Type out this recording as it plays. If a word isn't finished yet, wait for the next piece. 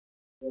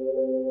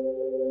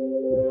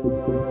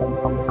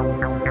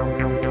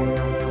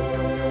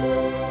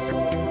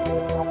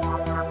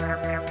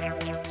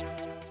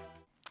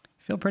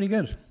Feel pretty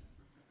good.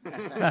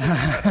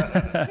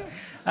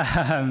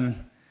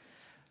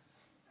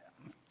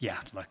 Yeah,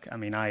 look, I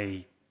mean,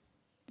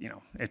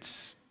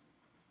 it's,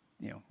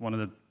 one of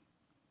the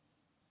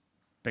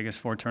biggest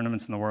 4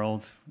 tournaments in the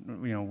world.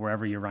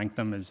 Wherever you rank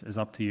them is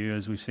up to you,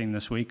 as we've seen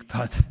this week.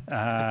 But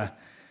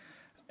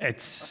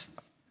it's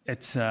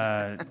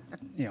a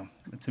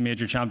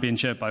major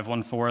championship. I've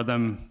won 4 of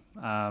them.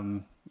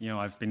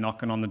 I've been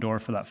knocking on the door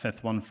for that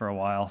 5th one for a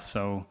while.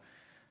 So,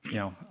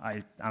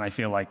 I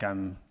feel like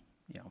I'm,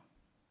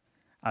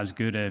 as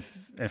good,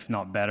 if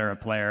not better, a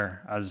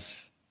player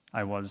as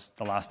I was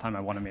the last time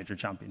I won a major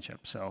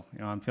championship. So,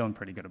 I'm feeling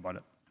pretty good about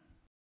it.